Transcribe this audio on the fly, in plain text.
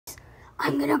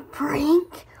I'm gonna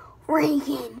prank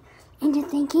Reagan into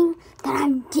thinking that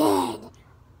I'm dead.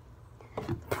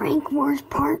 Prank Wars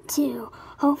Part 2.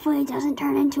 Hopefully it doesn't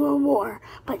turn into a war,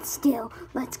 but still,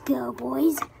 let's go,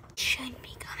 boys. Should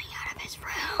be coming out of his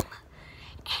room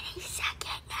any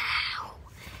second now.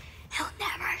 He'll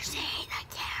never see the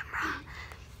camera.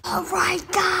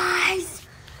 Alright, guys.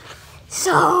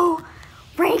 So,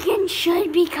 Reagan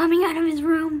should be coming out of his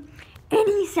room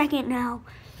any second now.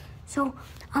 So,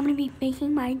 I'm gonna be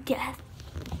faking my death.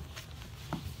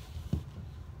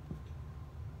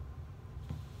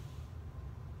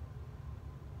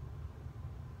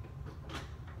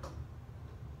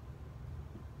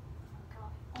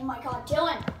 Oh my God,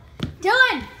 Dylan!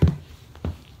 Dylan!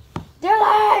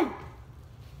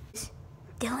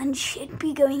 Dylan should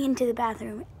be going into the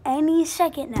bathroom any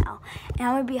second now. And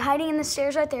I'm gonna be hiding in the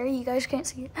stairs right there. You guys can't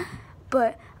see it.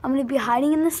 But I'm gonna be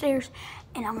hiding in the stairs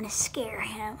and I'm gonna scare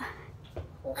him.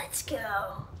 Let's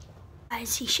go.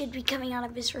 Guys, he should be coming out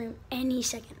of his room any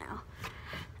second now.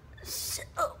 So,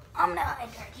 I'm gonna hide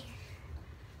right here.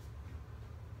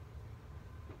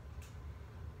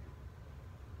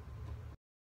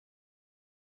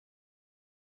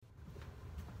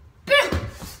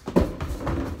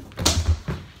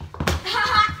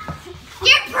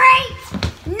 Get pranked,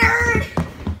 nerd!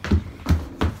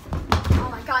 Oh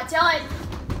my God, Dylan!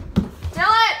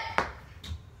 Dylan!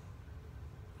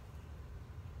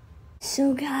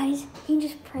 So guys, he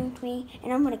just pranked me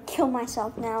and I'm gonna kill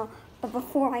myself now. But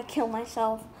before I kill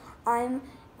myself, I'm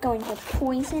going to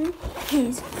poison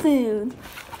his food.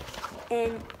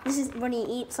 And this is what he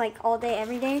eats like all day,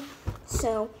 every day.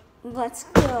 So let's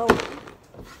go.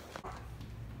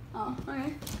 Oh,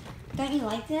 okay. Don't you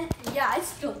like that? Yeah, it's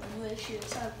still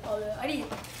delicious. I eat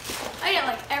it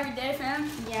like every day, fam.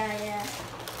 Yeah.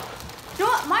 You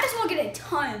know what? Might as well get a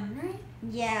ton, right?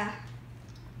 Yeah.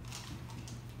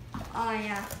 Oh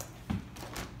yeah.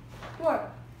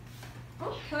 What?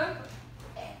 Okay.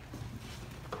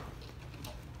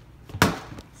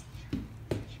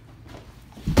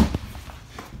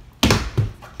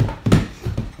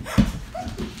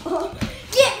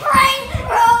 Get pranked,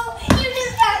 bro! You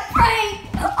just got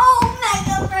pranked! Oh,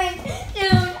 mega prank!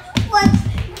 Dude, let's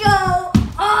go!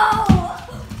 Oh!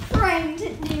 Pranked,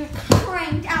 dude.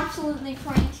 Pranked. Absolutely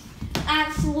pranked.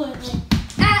 Absolutely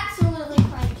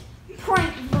pranked.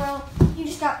 Pranked, bro. You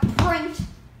just got pranked.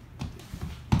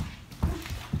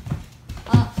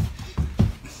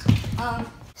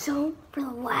 So, for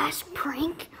the last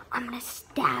prank, I'm gonna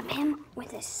stab him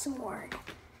with a sword.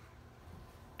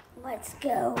 Let's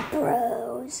go,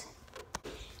 bros.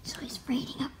 So he's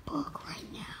reading a book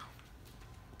right now.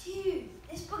 Dude,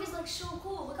 this book is like so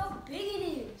cool. Look how big it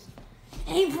is.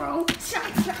 Hey, bro.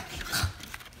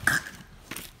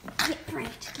 Get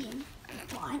pranked, kid.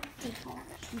 What? Default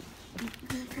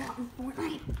in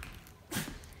Fortnite.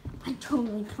 I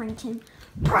totally pranked him.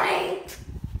 Pranked!